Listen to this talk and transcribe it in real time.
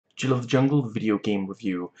Jill of the Jungle video game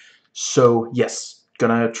review. So yes,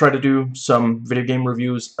 gonna try to do some video game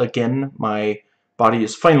reviews again. My body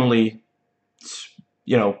is finally,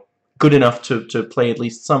 good enough to play at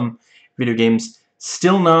least some video games.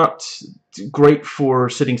 Still not great for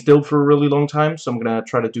sitting still for a really long time, so I'm gonna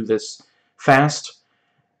try to do this fast.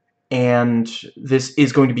 And this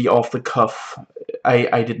is going to be off the cuff.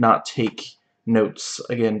 I did not take notes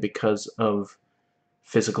again because of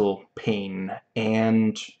physical pain.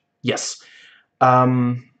 And yes,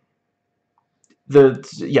 to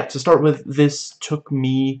start with, this took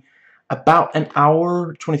me about an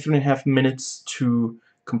hour, 23.5 minutes to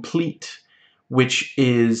complete, which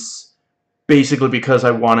is basically because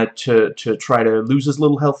I wanted to try to lose as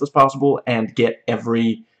little health as possible and get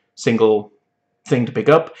every single thing to pick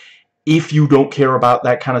up. If you don't care about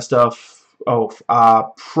that kind of stuff,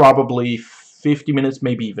 probably 50 minutes,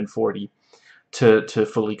 maybe even 40 to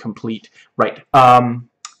fully complete. Right.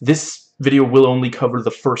 This video will only cover the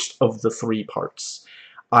first of the 3 parts.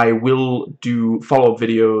 I will do follow-up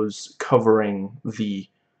videos covering the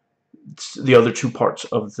other 2 parts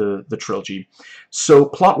of the trilogy. So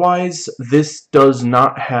plot-wise, this does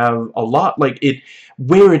not have a lot. Like,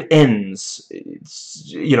 where it ends,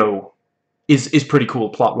 it's, is pretty cool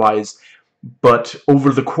plot-wise, but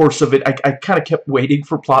over the course of it, I kind of kept waiting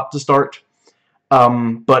for plot to start.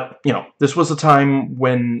 But, this was a time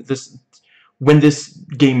when this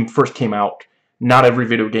game first came out, not every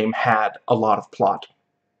video game had a lot of plot.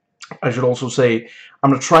 I should also say, I'm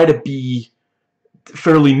going to try to be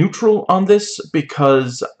fairly neutral on this,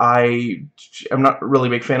 because I'm not really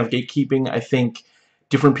a big fan of gatekeeping. I think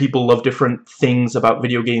different people love different things about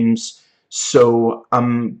video games, so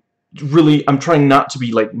I'm trying not to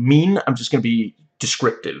be, like, mean. I'm just going to be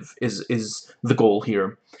descriptive, is the goal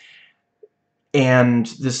here. And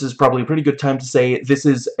this is probably a pretty good time to say this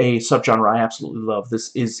is a subgenre I absolutely love.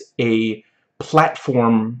 This is a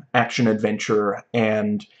platform action-adventure,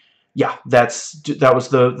 and yeah, that was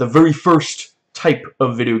the very first type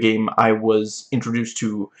of video game I was introduced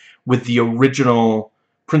to, with the original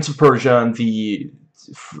Prince of Persia and the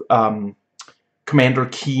Commander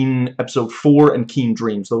Keen Episode 4 and Keen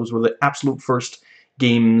Dreams. Those were the absolute first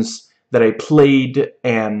games that I played,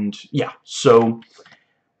 and yeah, so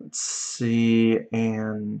let's see,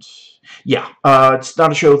 and yeah, it's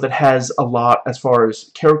not a show that has a lot as far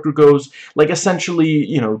as character goes. Like, essentially,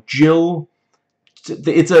 Jill,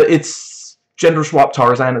 it's gender swap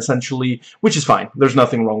Tarzan, essentially, which is fine. There's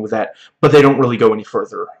nothing wrong with that, but they don't really go any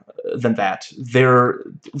further than that. There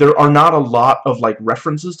are not a lot of, like,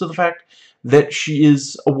 references to the fact that she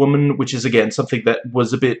is a woman, which is, again, something that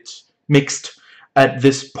was a bit mixed at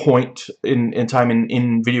this point in time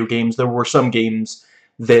in video games. There were some games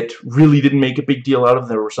that really didn't make a big deal out of.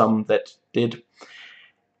 There were some that did.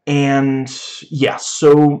 And yeah,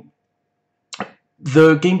 so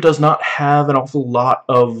the game does not have an awful lot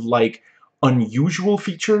of, like, unusual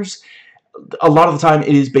features. A lot of the time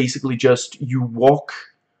it is basically just you walk,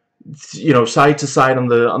 side to side on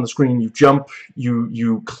the screen, you jump,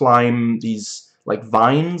 you climb these, like,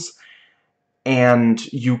 vines,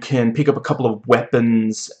 and you can pick up a couple of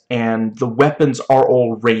weapons, and the weapons are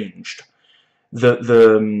all ranged. It's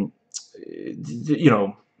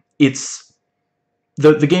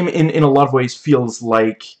the game in a lot of ways feels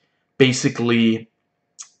like, basically,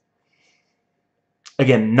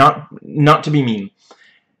 again, not to be mean,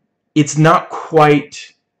 it's not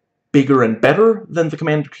quite bigger and better than the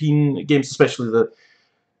Commander Keen games, especially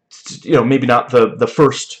maybe not the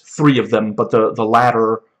first 3 of them, but the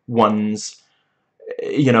latter ones.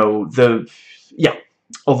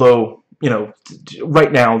 Although,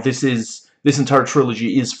 right now this entire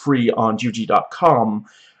trilogy is free on GOG.com.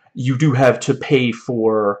 You do have to pay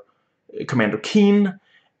for Commander Keen,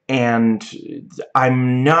 and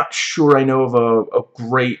I'm not sure I know of a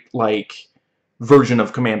great, like, version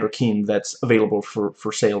of Commander Keen that's available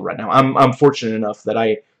for sale right now. I'm fortunate enough that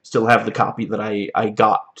I still have the copy that I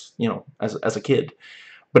got, as a kid.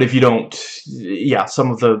 But if you don't, yeah, some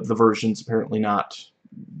of the versions apparently not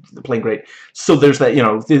playing great. So there's that,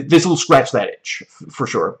 this will scratch that itch, for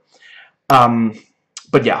sure.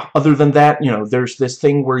 But yeah, other than that, there's this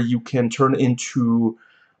thing where you can turn into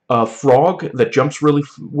a frog that jumps really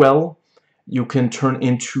well. You can turn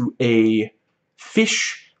into a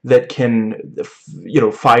fish that can,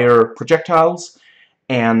 fire projectiles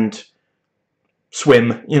and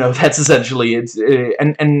swim. That's essentially it.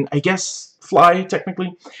 And I guess fly,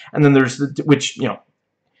 technically. And then there's which,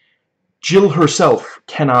 Jill herself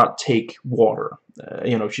cannot take water.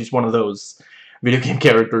 She's one of those video game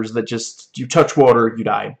characters that just, you touch water, you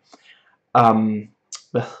die.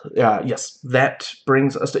 Yes, that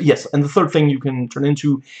brings us to, yes, and the third thing you can turn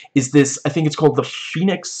into is this, I think it's called the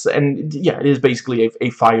Phoenix, and yeah, it is basically a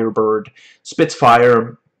firebird, spits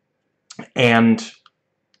fire, and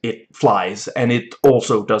it flies, and it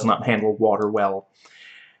also does not handle water well.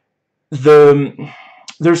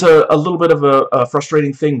 There's a little bit of a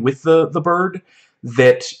frustrating thing with the bird,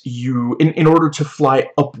 that you, in order to fly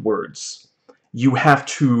upwards, you have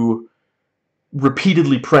to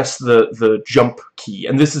repeatedly press the jump key,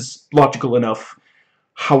 and this is logical enough.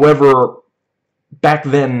 However, back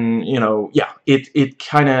then, you know, yeah, it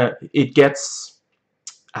gets,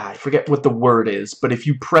 I forget what the word is, but if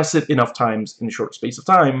you press it enough times in a short space of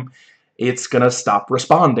time, it's gonna stop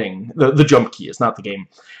responding. The jump key is not the game.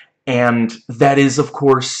 And that is, of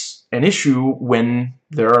course, an issue when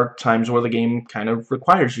there are times where the game kind of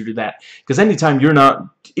requires you to do that. Because anytime you're not,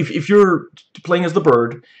 if you're playing as the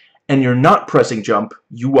bird, and you're not pressing jump,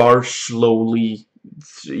 you are slowly,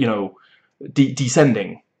 you know,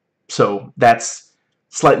 descending. So that's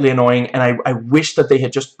slightly annoying, and I wish that they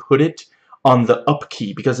had just put it on the up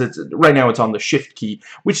key, because it's right now it's on the shift key,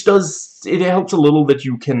 which does, it helps a little that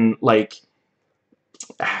you can, like,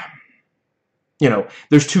 you know,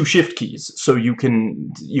 there's two shift keys, so you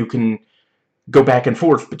can go back and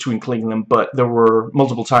forth between clicking them, but there were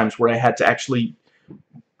multiple times where I had to actually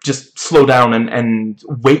just slow down and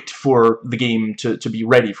wait for the game to be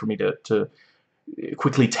ready for me to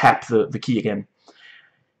quickly tap the key again.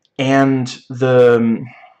 And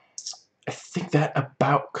I think that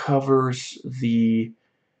about covers the...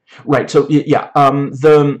 Right, so yeah,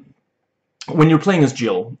 when you're playing as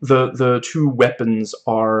Jill, the two weapons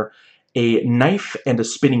are a knife and a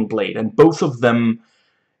spinning blade, and both of them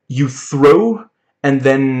you throw, and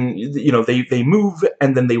then, you know, they move,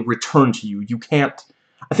 and then they return to you. You can't...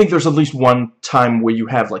 I think there's at least one time where you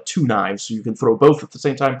have, like, two knives, so you can throw both at the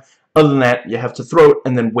same time. Other than that, you have to throw it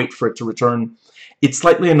and then wait for it to return. It's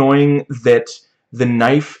slightly annoying that the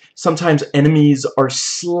knife, sometimes enemies are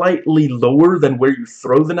slightly lower than where you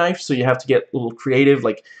throw the knife, so you have to get a little creative,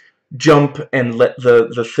 like jump and let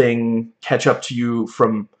the thing catch up to you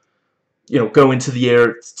from, you know, go into the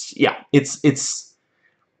air. Yeah, it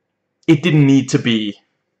didn't need to be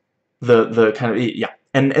the kind of, yeah,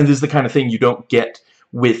 and this is the kind of thing you don't get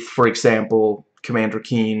with, for example, Commander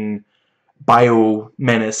Keen, Bio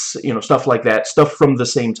Menace, you know, stuff like that, stuff from the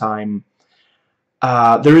same time.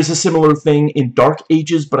 There is a similar thing in Dark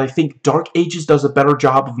Ages, but I think Dark Ages does a better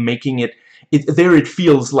job of making it, there it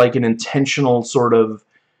feels like an intentional sort of,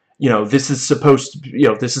 you know, this is supposed to, you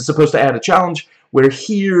know, this is supposed to add a challenge, where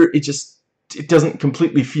here it doesn't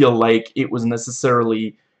completely feel like it was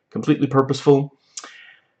necessarily completely purposeful.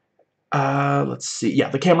 Let's see. Yeah,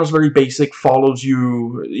 the camera's very basic, follows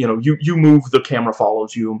you, you know, you move, the camera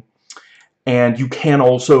follows you. And you can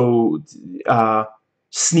also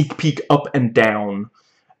sneak peek up and down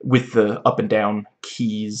with the up and down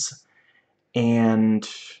keys. And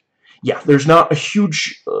yeah, there's not a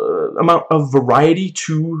huge amount of variety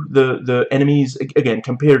to the enemies, again,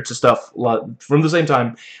 compared to stuff from the same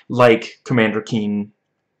time, like Commander Keen.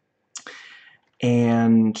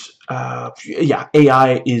 And yeah,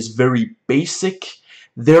 AI is very basic.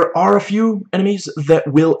 There are a few enemies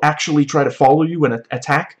that will actually try to follow you and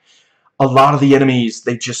attack. A lot of the enemies,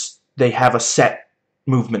 they have a set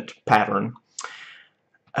movement pattern.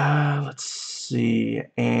 Let's see,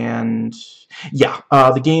 and yeah,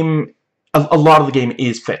 the game, a lot of the game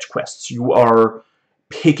is fetch quests. You are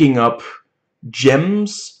picking up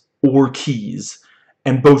gems or keys,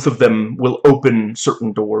 and both of them will open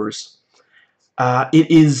certain doors. It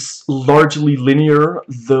is largely linear,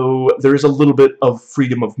 though there is a little bit of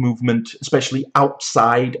freedom of movement, especially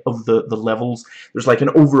outside of the levels. There's like an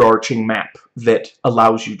overarching map that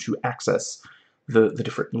allows you to access the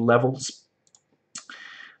different levels.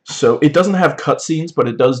 So it doesn't have cutscenes, but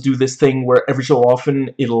it does do this thing where every so often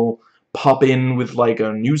it'll pop in with like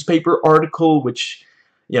a newspaper article, which,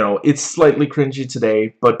 you know, it's slightly cringy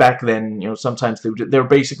today, but back then, you know, sometimes they're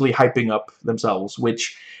basically hyping up themselves,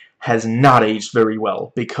 which has not aged very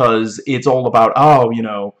well, because it's all about, oh, you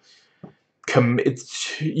know,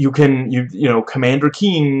 you know, Commander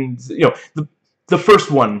Keen, you know, the first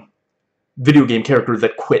video game character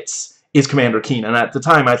that quits is Commander Keen, and at the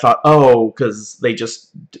time I thought, oh, because they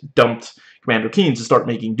just dumped Commander Keen to start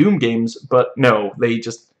making Doom games, but no, they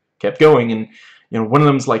just kept going. And, you know, one of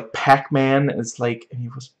them's like Pac-Man, and it's like,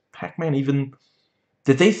 was Pac-Man even,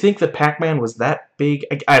 did they think that Pac-Man was that big?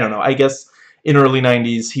 I don't know, I guess in early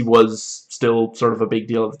 90s, he was still sort of a big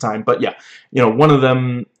deal at the time. But yeah, you know, one of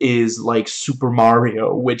them is like Super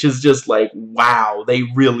Mario, which is just like, wow, they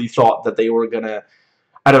really thought that they were gonna...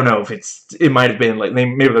 I don't know if it might have been like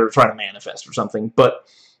maybe they were trying to manifest or something, but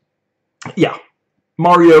yeah,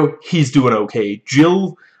 Mario, he's doing okay.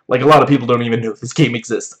 Jill, like a lot of people don't even know this game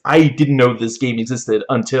exists. I didn't know this game existed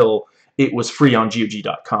until it was free on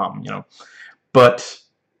GOG.com, you know. But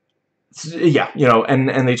yeah, you know,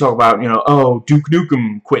 and they talk about, you know, oh, Duke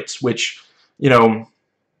Nukem quits, which, you know,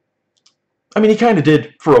 I mean, he kind of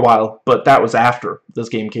did for a while, but that was after this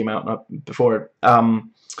game came out, not before it.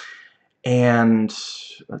 And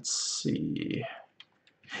let's see.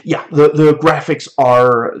 Yeah, the graphics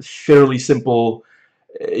are fairly simple.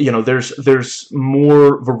 You know, there's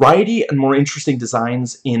more variety and more interesting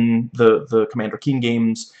designs in the Commander Keen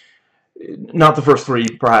games. Not the first three,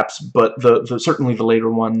 perhaps, but certainly the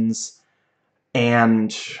later ones.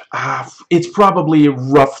 And it's probably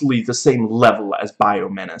roughly the same level as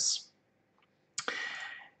Biomenace.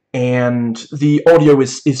 And the audio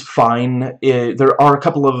is fine. There are a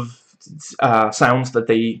couple of sounds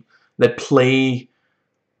that play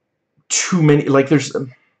too many. Like there's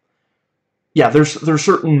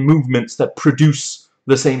certain movements that produce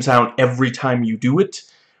the same sound every time you do it,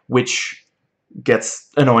 which gets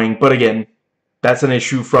annoying. But again, that's an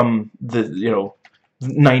issue from the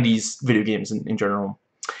 90s video games in general.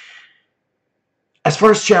 As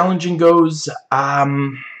far as challenging goes,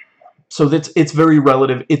 so it's very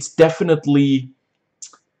relative. It's definitely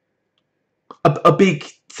a big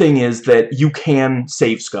thing is that you can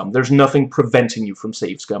save scum. There's nothing preventing you from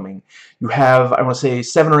save scumming. You have, I want to say,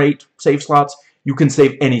 7 or 8 save slots. You can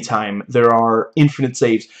save anytime. There are infinite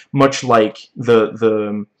saves, much like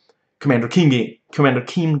the Commander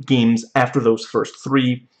Keen games after those first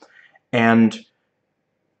 3. And,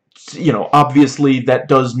 you know, obviously that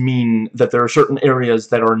does mean that there are certain areas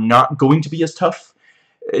that are not going to be as tough.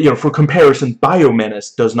 You know, for comparison,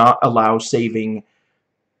 Biomenace does not allow saving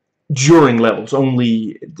during levels,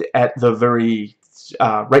 only at the very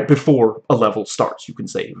right before a level starts you can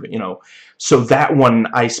save, you know. So that one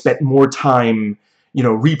I spent more time, you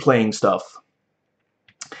know, replaying stuff.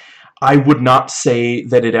 I would not say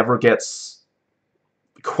that it ever gets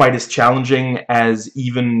quite as challenging as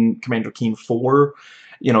even Commander Keen 4.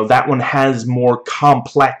 You know, that one has more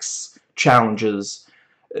complex challenges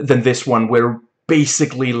than this one, where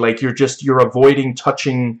basically, like, you're avoiding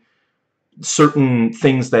touching certain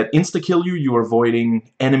things that insta-kill you, you're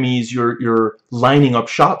avoiding enemies, you're lining up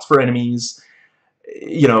shots for enemies.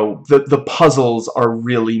 You know, the puzzles are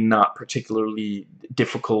really not particularly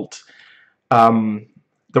difficult.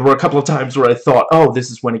 There were a couple of times where I thought, oh, this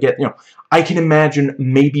is when it gets, you know, I can imagine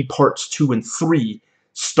maybe parts 2 and 3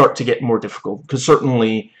 start to get more difficult, because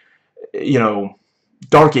certainly, you know,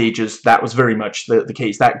 Dark Ages, that was very much the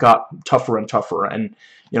case. That got tougher and tougher, and,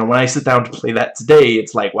 you know, when I sit down to play that today,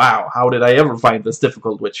 it's like, wow, how did I ever find this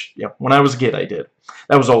difficult? Which, you know, when I was a kid, I did.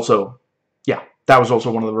 That was also, yeah, that was also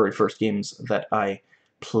one of the very first games that I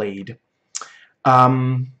played.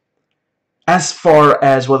 As far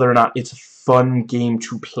as whether or not it's a fun game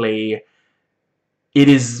to play, it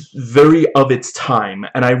is very of its time,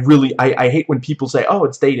 and I hate when people say, oh,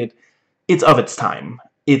 it's dated. It's of its time.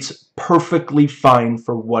 It's perfectly fine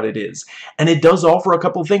for what it is. And it does offer a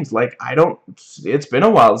couple of things. Like, it's been a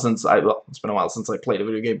while since I played a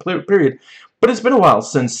video game, period. But it's been a while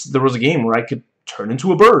since there was a game where I could turn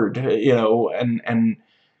into a bird, you know, and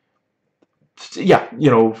yeah,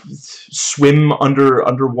 you know, swim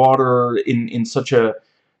underwater in such a,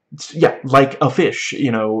 yeah, like a fish,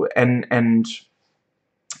 you know, and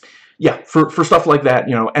yeah, for stuff like that,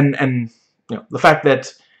 you know, and you know, the fact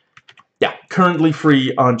that, yeah, currently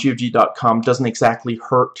free on GOG.com doesn't exactly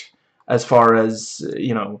hurt, as far as,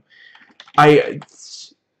 you know, I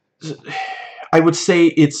would say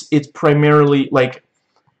it's primarily, like,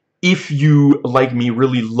 if you, like me,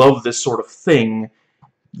 really love this sort of thing,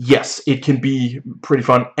 yes, it can be pretty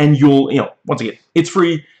fun, and you'll, you know, once again, it's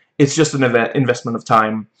free, it's just an investment of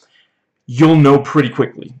time. You'll know pretty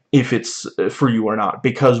quickly if it's for you or not,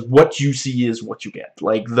 because what you see is what you get.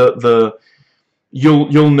 Like,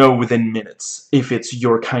 you'll know within minutes if it's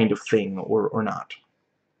your kind of thing or not.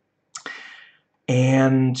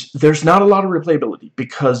 And there's not a lot of replayability,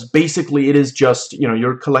 because basically it is just, you know,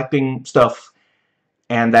 you're collecting stuff,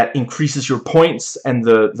 and that increases your points, and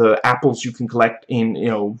the apples you can collect in, you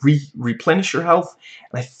know, replenish your health.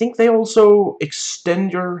 And I think they also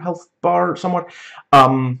extend your health bar somewhat.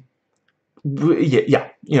 Yeah,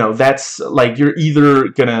 you know, that's, like, you're either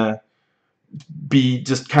gonna be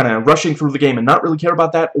just kind of rushing through the game and not really care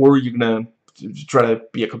about that, or you're gonna try to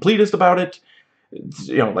be a completist about it,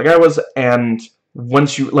 you know, like I was. And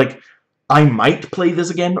once you, like, I might play this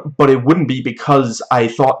again, but it wouldn't be because I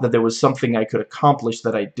thought that there was something I could accomplish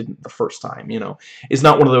that I didn't the first time, you know. It's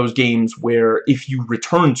not one of those games where if you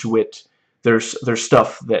return to it, there's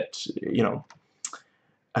stuff that, you know,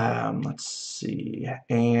 let's see,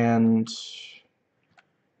 and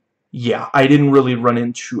yeah, I didn't really run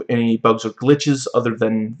into any bugs or glitches other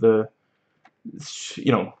than the,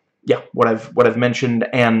 you know, yeah, what I've mentioned.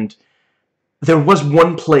 And there was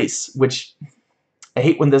one place which I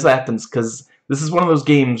hate when this happens, because this is one of those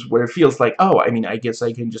games where it feels like, oh, I mean, I guess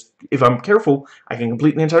I can just, if I'm careful, I can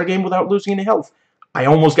complete the entire game without losing any health. I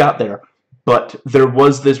almost got there, but there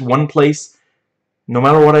was this one place, no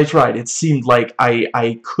matter what I tried, it seemed like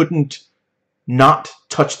I couldn't not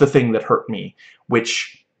touch the thing that hurt me,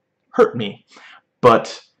 which hurt me.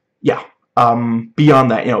 But, yeah,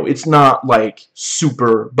 beyond that, you know, it's not, like,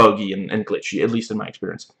 super buggy and glitchy, at least in my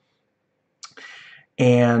experience.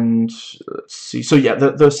 And let's see. So yeah,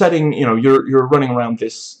 the setting, you know, you're running around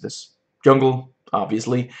this jungle,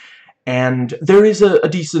 obviously, and there is a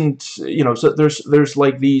decent, you know, so there's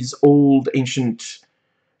like these old ancient,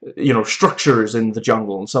 you know, structures in the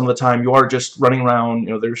jungle, and some of the time you are just running around.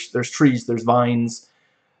 You know, there's trees, there's vines,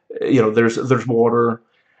 you know, there's water.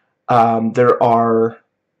 There are,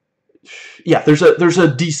 yeah, there's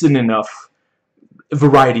a decent enough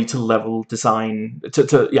variety to level design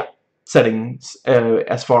to yeah, settings,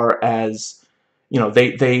 as far as, you know,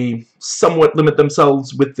 they somewhat limit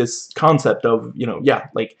themselves with this concept of, you know, yeah,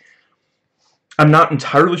 like, I'm not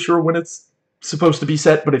entirely sure when it's supposed to be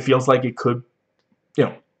set, but it feels like it could, you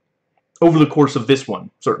know, over the course of this one,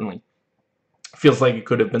 certainly, feels like it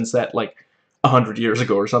could have been set, like, 100 years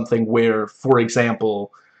ago or something, where, for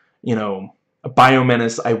example, you know, a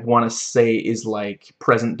Biomenace, I want to say, is, like,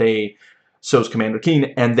 present day, so is Commander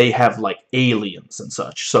Keen, and they have, like, aliens and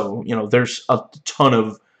such. So, you know, there's a ton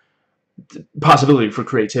of possibility for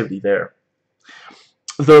creativity there.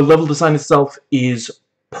 The level design itself is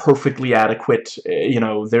perfectly adequate. You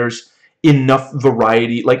know, there's enough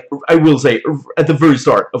variety. Like, I will say, at the very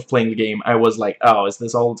start of playing the game, I was like, oh, is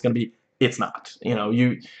this all it's going to be? It's not. You know,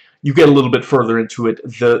 you get a little bit further into it,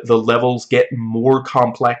 the levels get more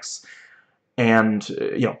complex, and,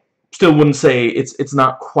 you know, still wouldn't say it's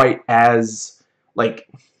not quite as, like,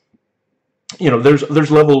 you know,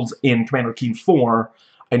 there's levels in Commander Keen 4.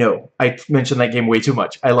 I know I mentioned that game way too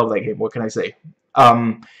much. I love that game. What can I say?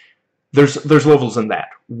 There's levels in that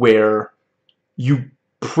where you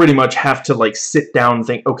pretty much have to, like, sit down and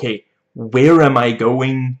think, okay, where am I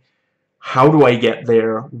going? How do I get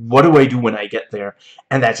there? What do I do when I get there?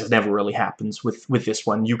 And that just never really happens with this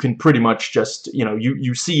one. You can pretty much just, you know,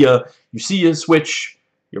 you see a switch.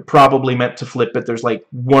 You're probably meant to flip it. There's like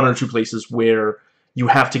one or two places where you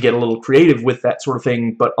have to get a little creative with that sort of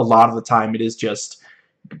thing, but a lot of the time it is just,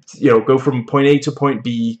 you know, go from point A to point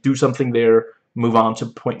B, do something there, move on to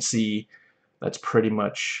point C. That's pretty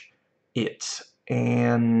much it.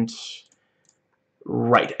 And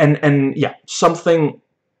right, and yeah, something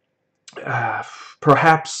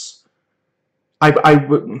perhaps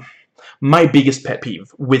my biggest pet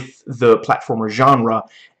peeve with the platformer genre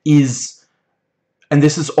is, and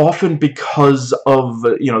this is often because of,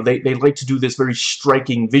 you know, they like to do this very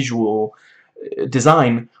striking visual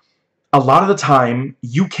design. A lot of the time,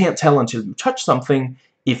 you can't tell until you touch something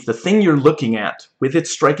if the thing you're looking at, with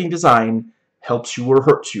its striking design, helps you or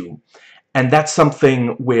hurts you. And that's something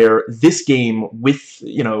where this game, with,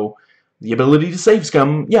 you know, the ability to save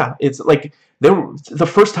scum, yeah, it's like, the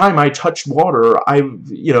first time I touched water,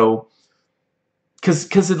 you know,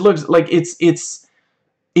 because it looks like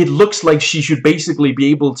it looks like she should basically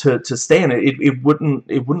be able to stay in it. It wouldn't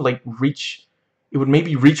like reach, it would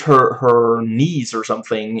maybe reach her knees or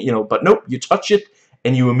something, you know, but nope, you touch it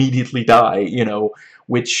and you immediately die, you know,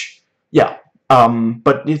 which, yeah,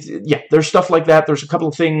 but yeah, there's stuff like that. There's a couple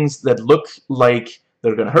of things that look like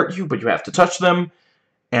they're gonna hurt you, but you have to touch them,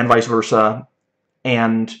 and vice versa.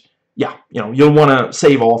 And yeah, you know, you'll want to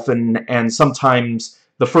save often, and sometimes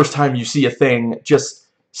the first time you see a thing, just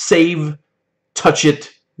save, touch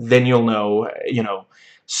it, then you'll know, you know.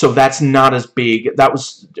 So that's not as big. That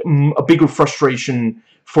was a bigger frustration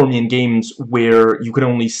for me in games where you could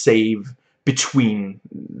only save between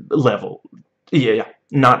level. Yeah,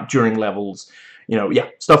 not during levels. You know, yeah,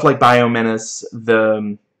 stuff like Biomenace,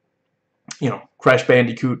 the, you know, Crash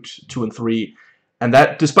Bandicoot 2 and 3, and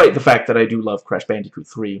that, despite the fact that I do love Crash Bandicoot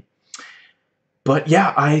 3. But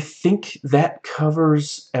yeah, I think that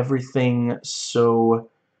covers everything. So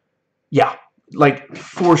yeah, like,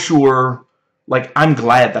 for sure, like, I'm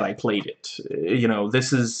glad that I played it. You know,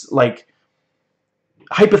 this is, like,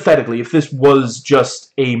 hypothetically, if this was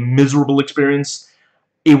just a miserable experience,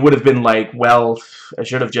 it would have been like, well, I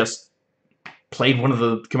should have just played one of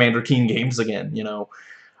the Commander Keen games again, you know.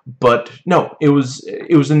 But no, it was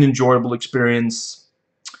an enjoyable experience.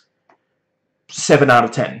 7 out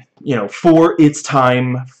of 10, you know, for its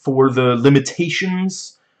time, for the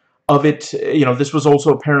limitations of it. You know, this was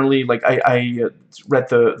also apparently, like, I read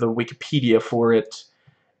the Wikipedia for it,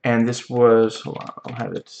 and this was, hold on, I'll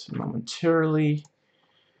have it momentarily.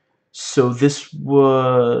 So this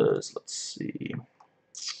was, let's see,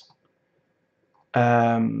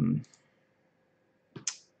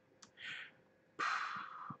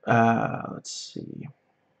 let's see,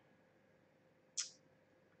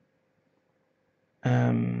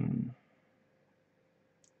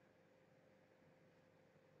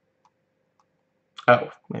 oh,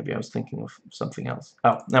 maybe I was thinking of something else.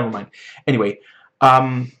 Oh, never mind. Anyway,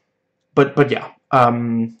 but yeah,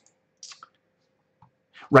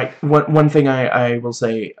 right. One thing I will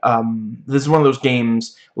say, this is one of those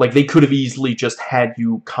games, like, they could have easily just had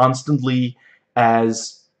you constantly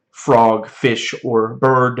as frog, fish, or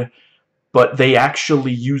bird, but they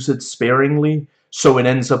actually use it sparingly, so it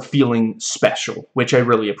ends up feeling special, which I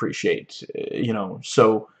really appreciate, you know.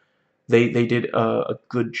 So they did a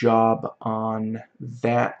good job on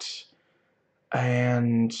that.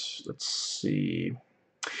 And let's see.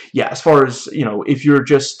 Yeah, as far as, you know, if you're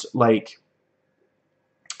just like,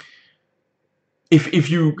 if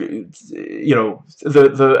you, you know,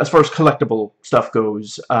 the as far as collectible stuff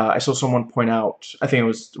goes, I saw someone point out, I think it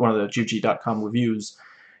was one of the GG.com reviews,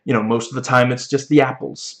 you know, most of the time it's just the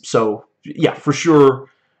apples. So yeah, for sure,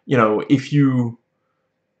 you know, if you,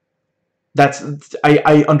 that's,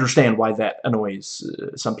 I understand why that annoys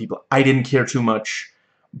some people. I didn't care too much,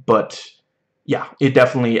 but yeah, it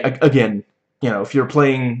definitely, again, you know, if you're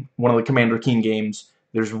playing one of the Commander Keen games,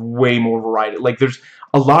 there's way more variety. Like, there's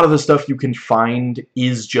a lot of the stuff you can find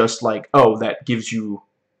is just like, oh, that gives you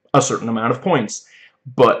a certain amount of points.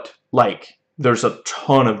 But, like, there's a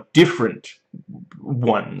ton of different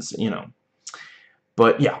ones, you know.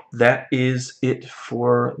 But yeah, that is it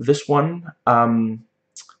for this one.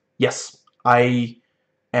 Yes, I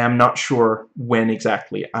am not sure when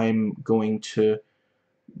exactly I'm going to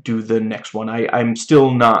do the next one. I'm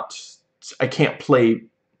still not, I can't play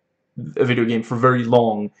a video game for very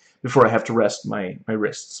long before I have to rest my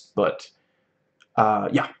wrists, but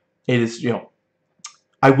yeah, it is, you know,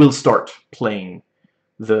 I will start playing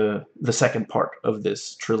the second part of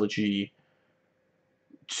this trilogy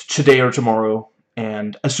today or tomorrow,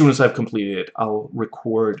 and as soon as I've completed it, I'll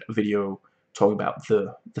record a video talking about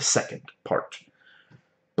the second part.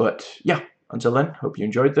 But yeah, until then, hope you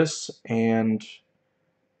enjoyed this, and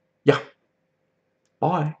yeah,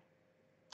 bye.